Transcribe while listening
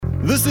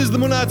This is the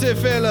Monate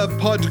Fela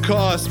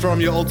podcast from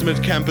your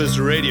ultimate campus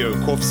radio,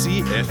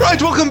 Kofsi. Right,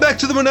 welcome back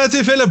to the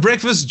Monate Fela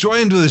breakfast,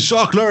 joined with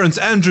Jacques, Lawrence,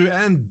 Andrew,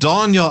 and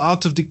Daniel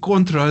out of the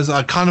Contras.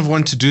 I kind of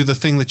want to do the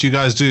thing that you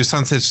guys do,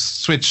 sunset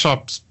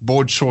sweatshops,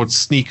 board shorts,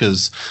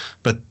 sneakers,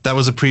 but that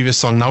was a previous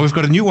song. Now we've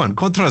got a new one.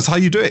 Contras, how are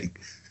you doing?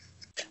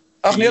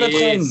 Ag nee, dit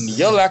gaan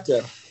heel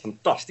lekker.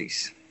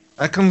 Fantasties.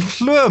 Ek kan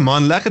glo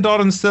man, lekker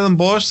daar in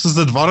Stellenbosch, is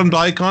dit warm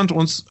daai kant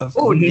ons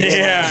nee.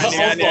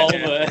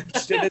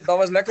 Dit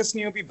was lekker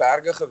sneeu op die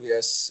berge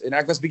gewees en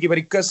ek was bietjie by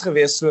die kus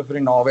gewees so vir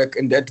die naweek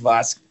en dit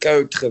was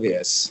koud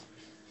gewees.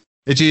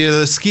 Het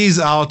jy skis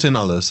out en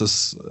alles?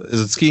 Is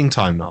it skiing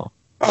time now?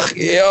 Ag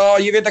ja,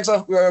 jy weet ek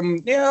sê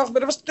nee, maar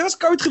dit was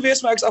koud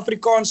gewees, maar ek's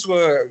Afrikaans so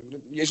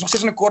jy's nog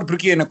steeds in 'n kort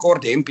broekie en 'n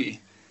kort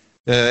hempie.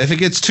 If it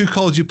gets too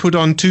cold you put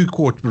on 2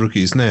 quart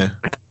broekies, nee.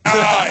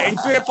 En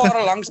 2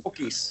 paar lang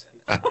stokkies.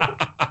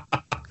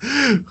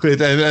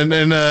 Goed,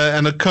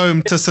 en 'n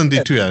comb tussen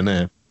die twee,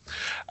 nee.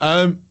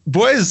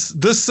 Boys,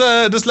 dis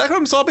lekker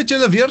om saam met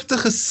julle weer te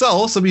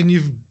gesels. I mean,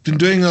 you've been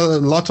doing a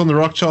lot on the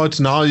rock chart.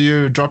 Now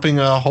you're dropping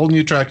a whole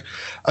new track.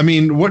 I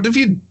mean, what have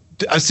you...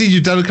 I see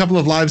you've done a couple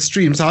of live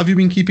streams. How have you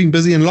been keeping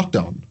busy in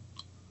lockdown?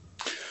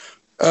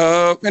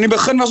 In die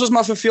begin was ons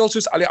maar verveeld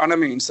soos al die ander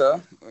mense.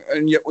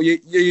 En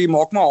jy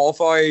maak maar half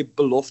daai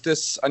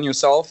beloftes aan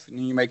jouself and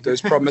you make those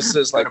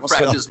promises like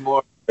practice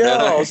more.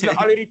 Ja, ons het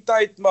al hierdie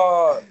tyd,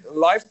 maar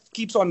life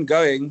keeps on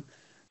going.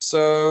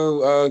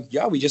 So,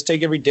 yeah, we just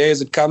take every day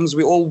as it comes.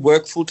 We all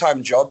work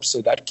full-time jobs,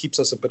 so that keeps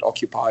us a bit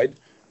occupied.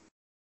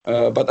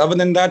 But other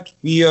than that,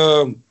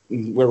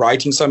 we're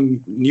writing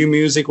some new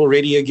music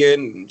already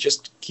again,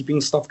 just keeping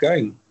stuff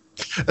going.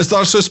 Is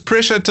daar soos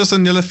pressure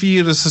tussen julle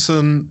vier? Is this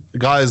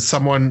guys,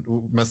 someone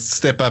who must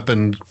step up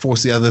and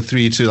force the other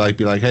 3 to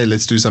be like, hey,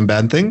 let's do some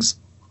band things?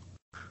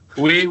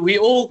 We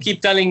all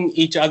keep telling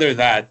each other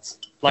that.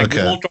 Like,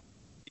 okay. We all try to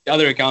keep each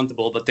other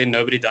accountable, but then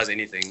nobody does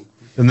anything.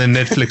 And then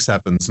Netflix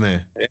happens, nee.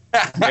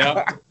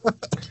 Yeah.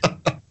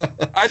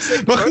 I'd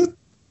say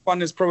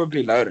one is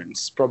probably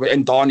Lawrence,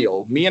 and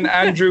Daniel. Me and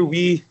Andrew,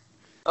 we...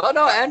 Oh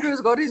no,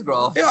 Andrew's got his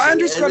graph. Yeah,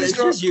 Andrew's got his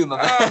graph. It's just you,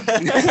 man.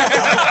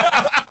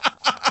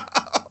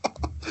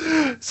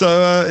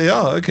 So,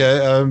 yeah,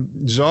 okay.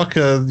 Jacques,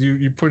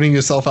 you're putting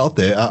yourself out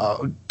there.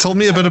 Tell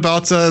me a bit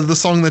about the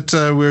song that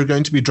we're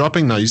going to be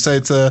dropping now. You say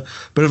it's a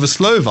bit of a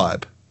slow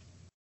vibe.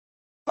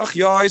 Ach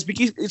ja,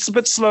 it's a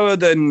bit slower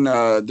than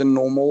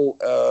normal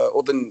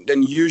or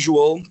than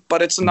usual,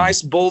 but it's a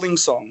nice building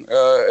song.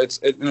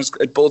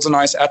 It builds a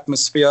nice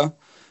atmosphere.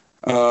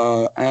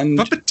 And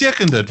wat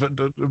betekent dit?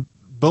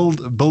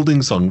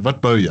 Building song,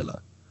 wat bou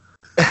julle?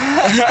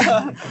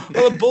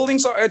 Well, a building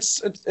song,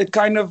 it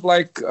kind of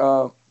like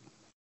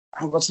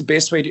what's the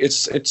best way to,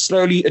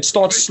 it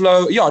starts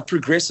slow, yeah, it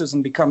progresses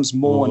and becomes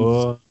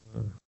more.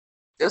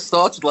 It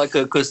starts with like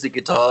an acoustic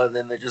guitar and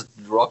then it just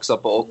rocks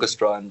up an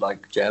orchestra and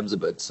like jams a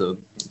bit, so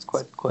it's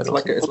quite it's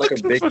like a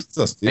big.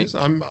 Yes,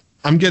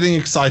 I'm getting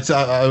excited.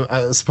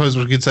 I suppose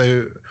we could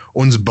say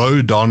ons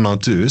bou daarna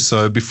too.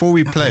 So before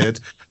we play it,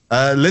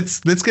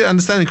 let's get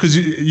understanding, because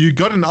you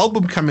got an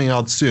album coming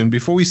out soon.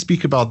 Before we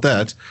speak about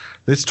that,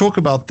 let's talk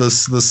about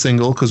this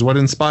single, because what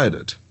inspired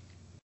it?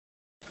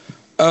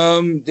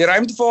 Die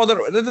Ruimtevader,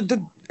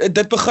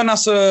 dit begin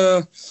as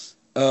 'n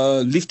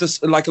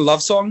like a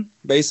love song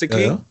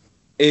basically. Ja.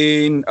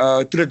 En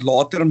toe dit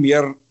later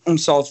meer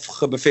homself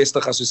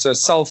gebevestig as soos 'n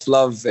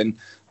self-love and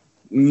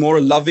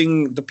more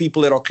loving the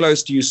people that are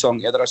close to you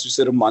song, eerder as soos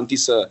 'n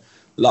romantiese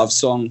love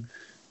song.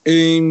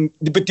 En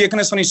die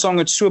betekenis van die song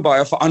het so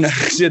baie verander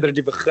sedert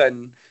die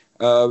begin.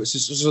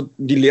 Soos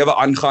die lewe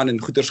aangaan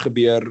en goeters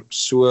gebeur.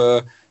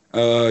 So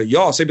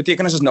ja, sy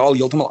betekenis is nou al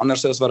heeltemal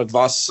anders as wat dit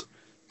was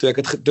toe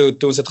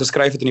ons dit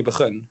geskryf het in die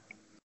begin.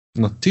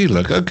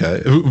 Natuurlijk,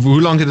 okay.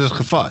 Hoe lank het dit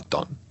gevat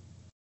dan?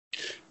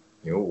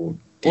 Jo,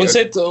 ons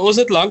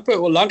het lank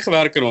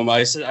gewerk aan hom.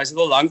 Hy sit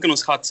al lank in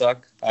ons gatsak.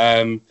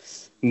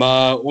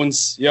 Maar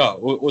ons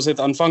het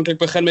aanvanklik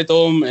begin met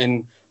hom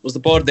en ons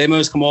het 'n paar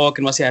demos gemaak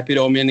en was nie happy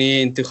daarmee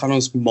nie, en toe gaan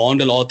ons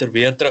maande later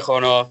weer terug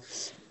gaan na.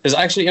 Dis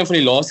actually een van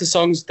die laaste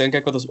songs dink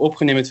ek wat ons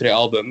opgeneem het vir die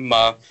album,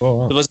 maar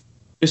dit was 'n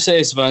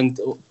proses want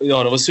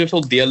ja, daar was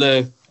soveel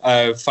dele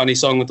van die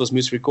song wat ons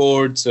moes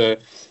record. So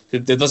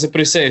dit was 'n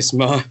proses,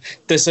 maar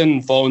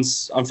tussen waar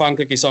ons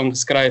aanvanklik die song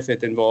geskryf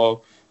het en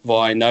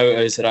waar hy nou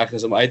is reg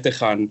is om uit te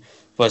gaan,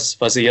 was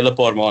 'n hele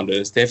paar maande.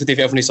 Dis definitief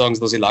een van die songs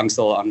wat ons die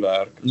langste al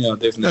aanwerk. Ja,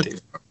 definitief.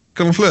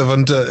 Come Fleur,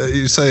 want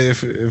you say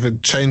if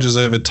it changes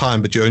over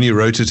time, but you only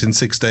wrote it in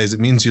 6 days, it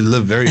means you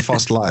live very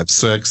fast lives.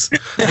 So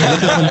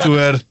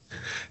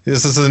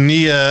this is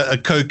a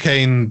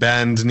cocaine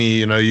band,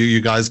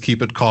 you guys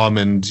keep it calm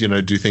and,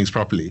 do things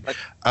properly.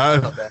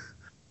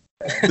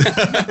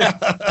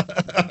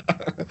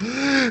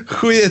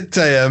 Goeie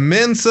tye.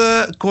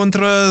 Mense,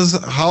 Contras,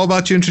 how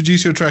about you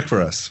introduce your track for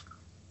us?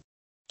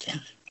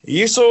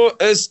 Hierso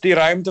is die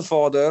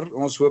Ruimtevader.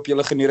 Ons hoop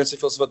julle geniet dit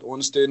soveel as wat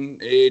ons doen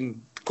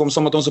en kom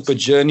saam met ons op 'n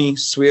journey,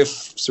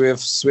 sweef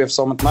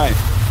saam met my.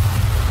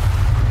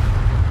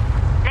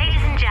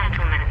 Ladies and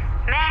gentlemen,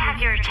 may I have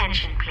your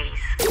attention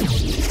please?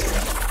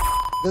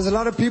 There's a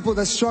lot of people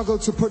that struggle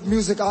to put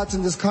music out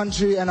in this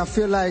country, and I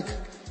feel like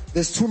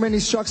there's too many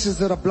structures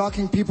that are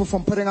blocking people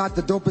from putting out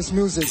the dopest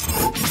music.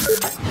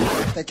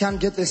 They can't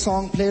get their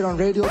song played on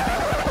radio.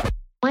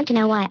 Want to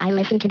know why I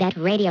listen to that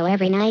radio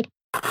every night?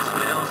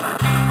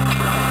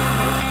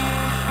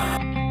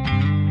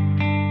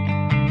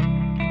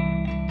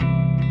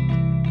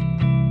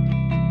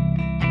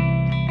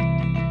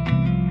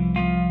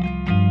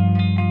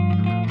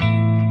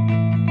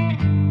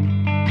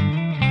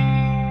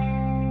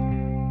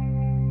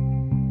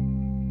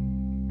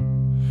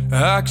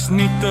 Ek's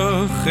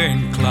nietig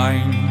en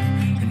klein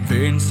en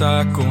wens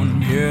ek kon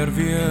meer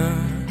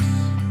wees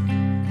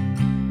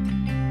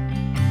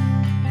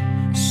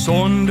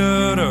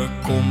sonder 'n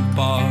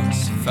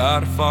kompas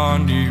ver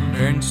van die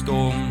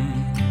mensdom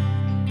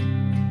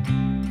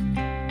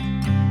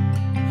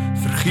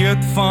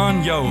vergeet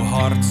van jou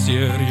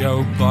hartseer,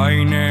 jou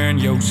pyn en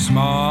jou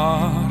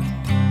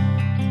smart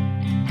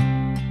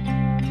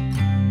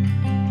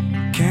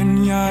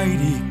ken jy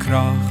die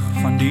krag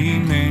van die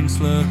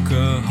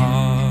menslike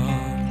hart.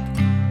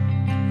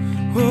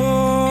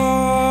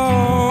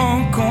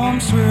 Oh, kom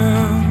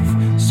swerf,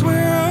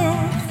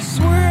 swerf,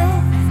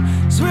 swerf,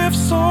 swerf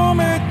saam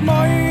met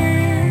my.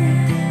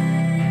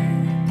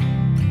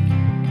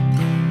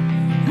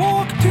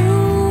 Maak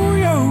toe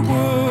jou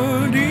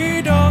oor,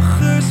 die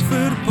dag is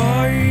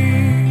verby.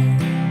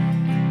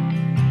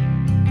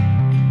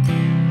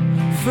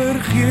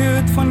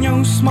 Vergeet van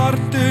jou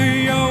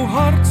smarte, jou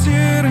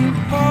hartseer en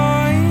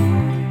pyn.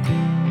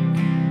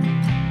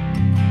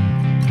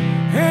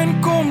 En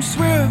kom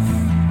swerf,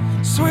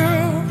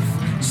 swerf,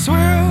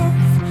 swerf,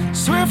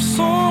 swerf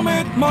saam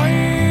met my.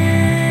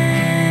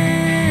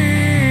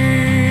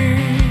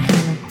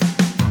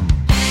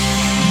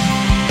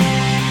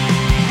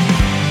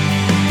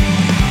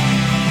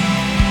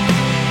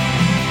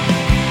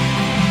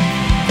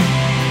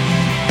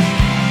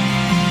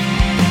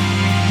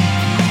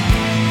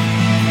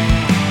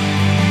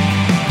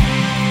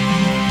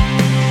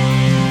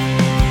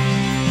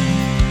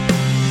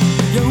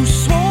 Jou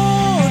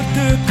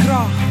swarte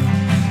krag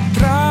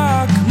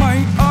trek my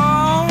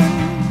aan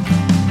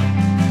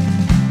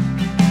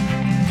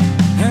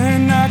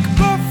en ek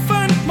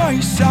bevind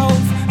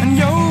myself in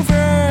jou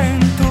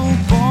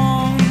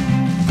wentelbaan.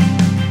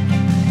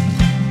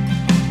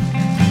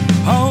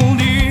 Al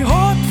die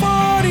hoop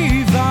vir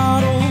die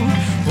wêreld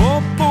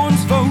op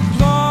ons wou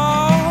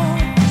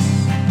plaas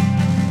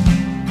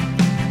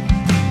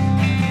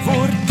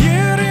word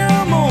deur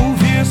hemel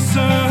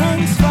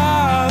wesens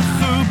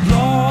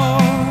weggeblaas.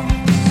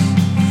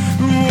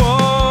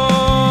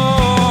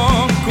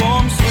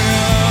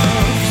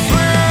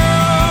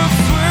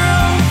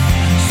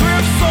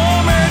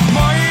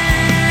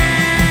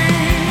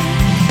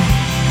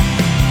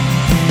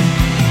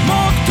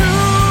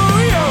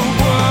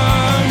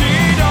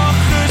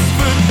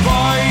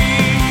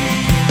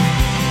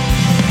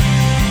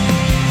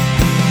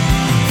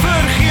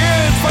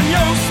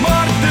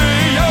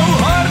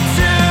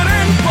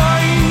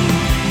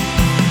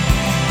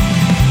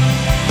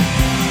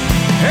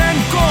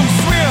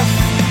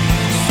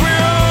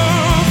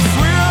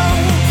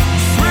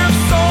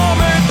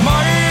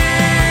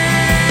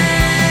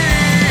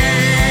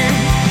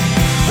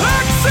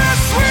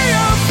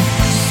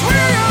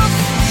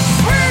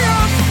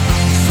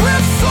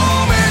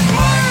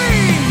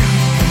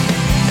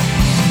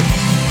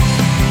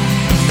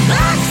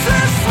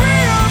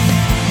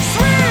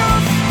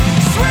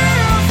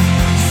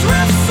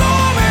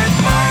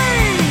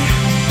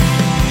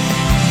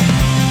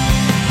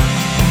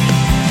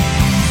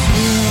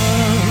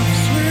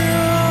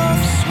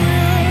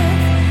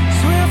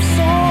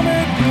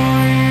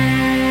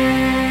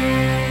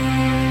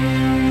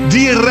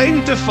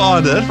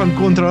 Vader van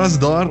Contra's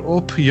daar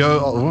op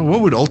jou, what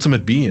would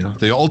Ultimate be?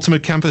 The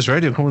Ultimate Campus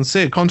Radio, come on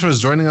say it. Contra is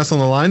joining us on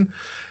the line.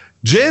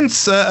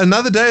 Gents,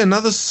 another day,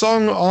 another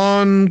song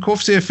on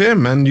Koffsie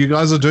FM, and you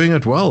guys are doing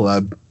it well.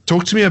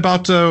 Talk to me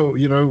about,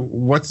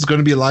 what it's going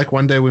to be like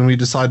one day when we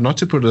decide not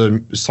to put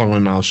a song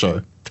on our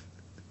show.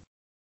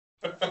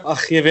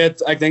 Ag, jy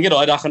weet, ek dink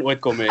daai dag gaan ooit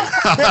kom hè.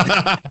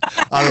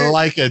 I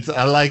like it.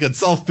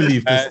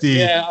 Self-belief, Steve.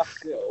 Ja,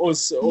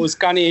 ons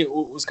kan nie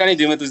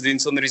doen wat ons doen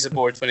sonder die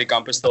support van die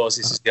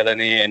kampusstasies soos julle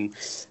nie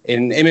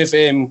en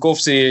MFM,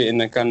 Koffsie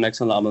en ek kan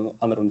niks van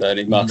ander onthou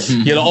nie, maar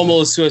julle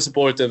almal is so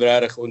supportive,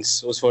 regtig.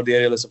 Ons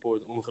waardeer julle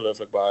support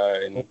ongelooflik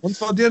baie en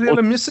ons waardeer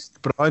julle musiek,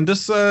 bro. En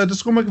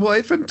dis kom ek wil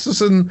uitvind,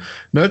 soos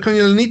nou kan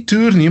julle nie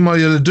toer nie, maar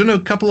julle doen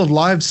 'n couple of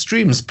live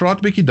streams.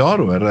 Praat 'n bietjie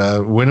daaroor.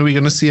 When are we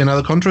going to see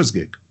another Contras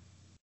gig?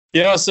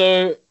 Yeah,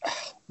 so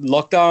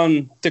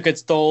lockdown took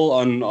its toll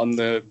on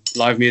the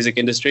live music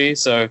industry.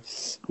 So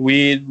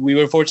we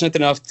were fortunate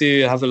enough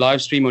to have a live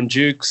stream on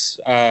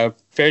Jukes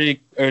fairly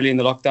early in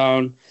the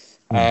lockdown.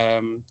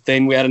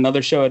 Then we had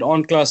another show at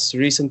Onclass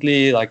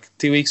recently, like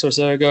 2 weeks or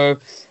so ago.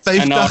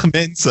 50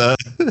 mense,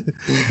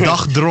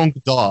 dagdronk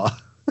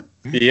daar.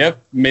 Yep,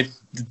 met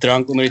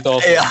drank onder die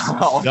tafel.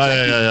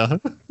 Ja.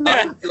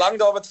 Lang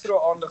daar wat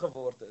vroeg aande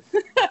geword het.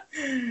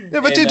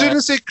 Ja, wat jy doen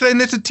is jy kry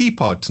net 'n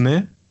teapot,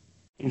 né?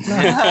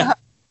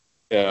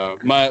 Ja,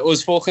 maar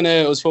ons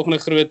volgende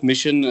groot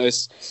mission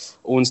is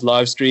ons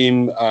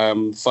livestream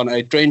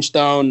vanuit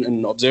Trenchtown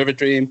in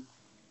Observatory.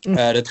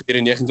 Dit gebeur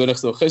die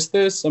 29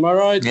 Augustus, am I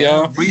right?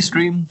 Ja,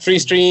 free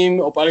stream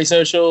op al die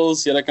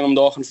socials, julle kan hom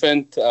daar gaan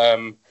vind.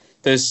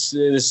 Dis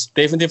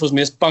definitief ons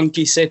mees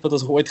punky set wat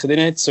ons ooit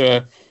gedoen het.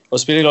 So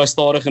ons speel die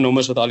stadige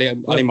nommers wat al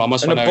die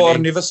mamas van nou. En 'n paar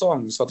nuwe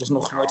songs wat ons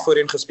nog nooit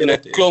voorheen gespeel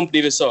het. 'n klomp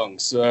nuwe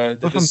songs. So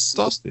dit is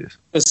fantasties.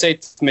 'n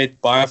set met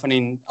baie van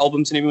die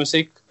albums en die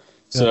musiek.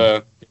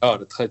 So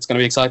it's going to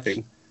be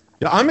exciting.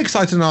 Yeah, I'm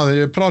excited now that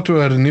you praat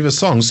oor 'n nuwe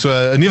song. So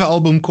 'n nuwe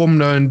album kom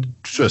nou in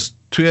just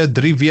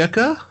 2-3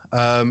 weke.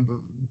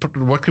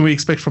 What can we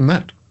expect from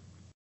that?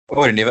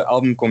 Die nuwe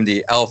album kom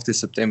die 11de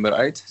September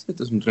uit. Dit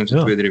is omtrent so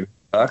 2-3 weke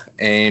terug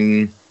en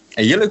 'n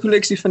hele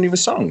kolleksie van nuwe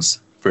songs,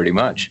 pretty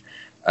much.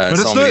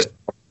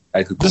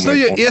 Dis nou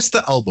jou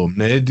eerste album,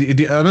 nee?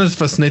 Die ander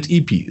was net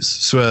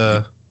EP's. So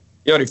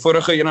ja, die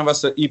vorige ene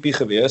was 'n EP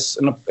gewees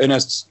in 'n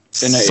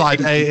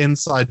Side A en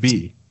Side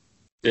B.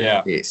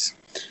 Ja. Yes.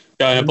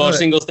 Ja, en 'n paar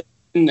singles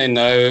en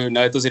nou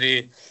het ons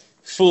hierdie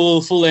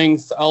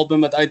full-length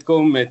album wat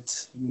uitkom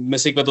met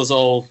musiek wat ons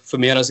al vir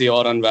meer as 'n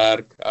jaar aan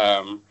werk.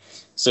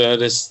 So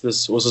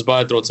dis ons is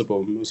baie trots op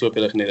hom. Ons hoop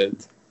julle geniet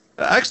dit.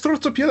 Ek is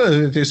trots op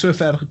julle dat jy so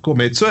ver gekom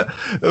het. So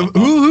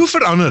hoe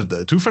verander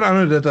dit? Hoe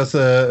verander dit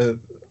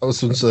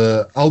as ons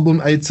 'n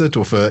album uitsit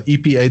of 'n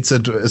EP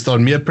uitsit? Is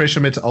daar meer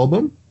pressure met 'n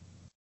album?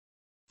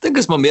 I think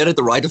it's more at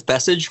the rite of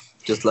passage,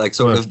 just like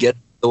sort of get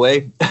the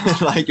way.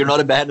 Like you're not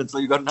a band until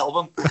you got an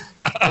album.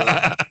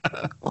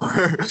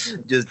 Or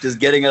just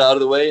getting it out of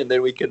the way, and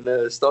then we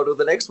can start with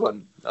the next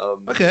one.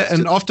 Okay,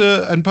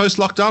 and post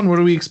lockdown, what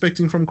are we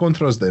expecting from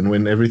Contras then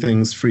when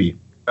everything's free?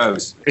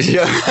 Shows.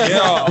 Yeah,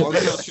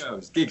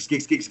 shows. Gigs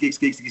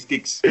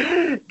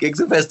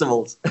and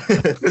festivals.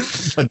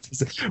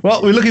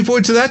 Well, we're looking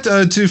forward to that,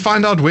 to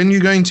find out when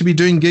you're going to be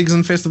doing gigs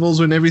and festivals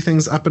when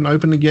everything's up and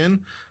open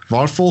again.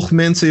 Waar volg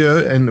mense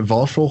jou en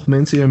waar volg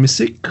mense jou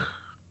musiek?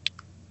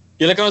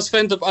 Julle kan ons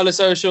vind op alle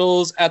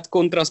socials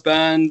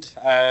 @contrasband.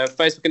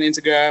 Facebook en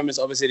Instagram is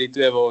obviously die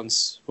twee waar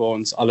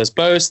ons alles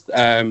post.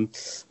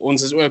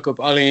 Ons is ook op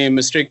al die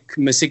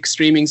musiek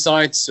streaming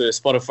sites, so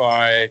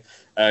Spotify,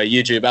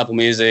 YouTube, Apple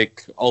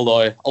Music, al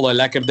die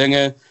lekker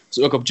dinge. Ons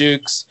ook op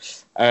Jukes.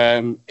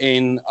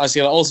 En as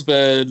jy alles op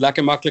 'n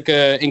lekker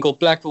maklike enkel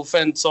plek wil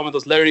vind, saam met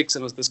ons lyrics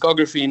en ons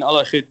discography en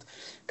al goed,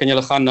 kan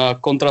jy gaan na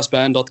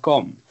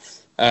contrasband.com.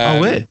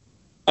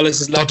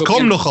 Alles is lekker.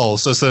 .com nogal,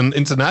 soos 'n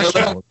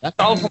international.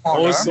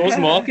 Ons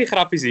maak nie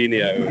grappies hier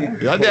nie, ou.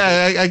 Ja,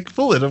 ek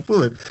voel it.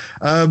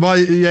 Maar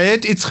jy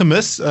het iets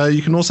gemis.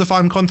 You can also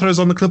find Contras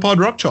on the Clipart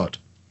Rock Chart.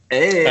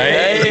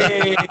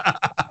 Hey.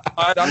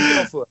 Dankie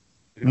daarvoor.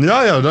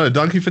 Ja,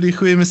 dankie vir die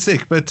goeie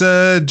musiek. But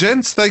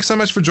gents, thanks so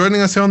much for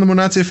joining us here on the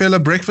Monate Fela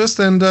Breakfast,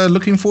 and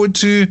looking forward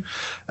to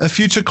a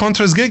future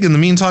Contras gig. In the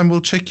meantime,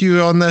 we'll check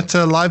you on that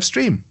live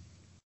stream.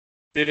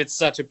 Dude, it's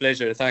such a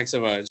pleasure. Thanks so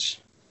much.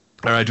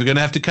 All right, we're going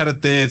to have to cut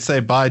it there and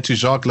say bye to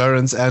Jacques,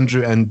 Lawrence,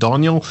 Andrew, and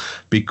Daniel,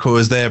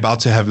 because they're about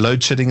to have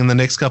load shedding in the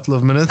next couple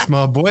of minutes.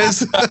 My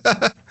boys,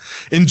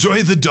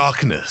 enjoy the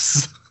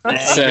darkness.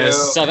 It's a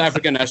South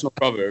African national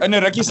proverb. En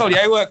 'n rukkie sal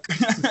jy ook.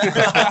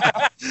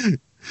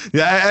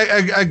 Ja,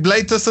 ek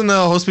bly tussen 'n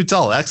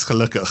hospitaal. Ek's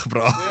gelukkig,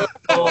 bro.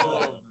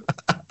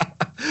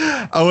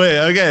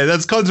 Okay,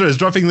 that's Contras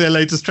dropping their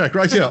latest track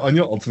right here on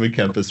your Ultimate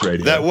Campus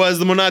Radio. That was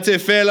the Monate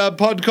Fela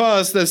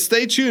podcast.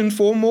 Stay tuned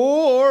for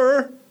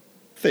more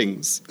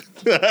things.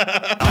 All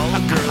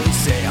the girls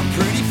say I'm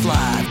pretty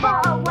fly.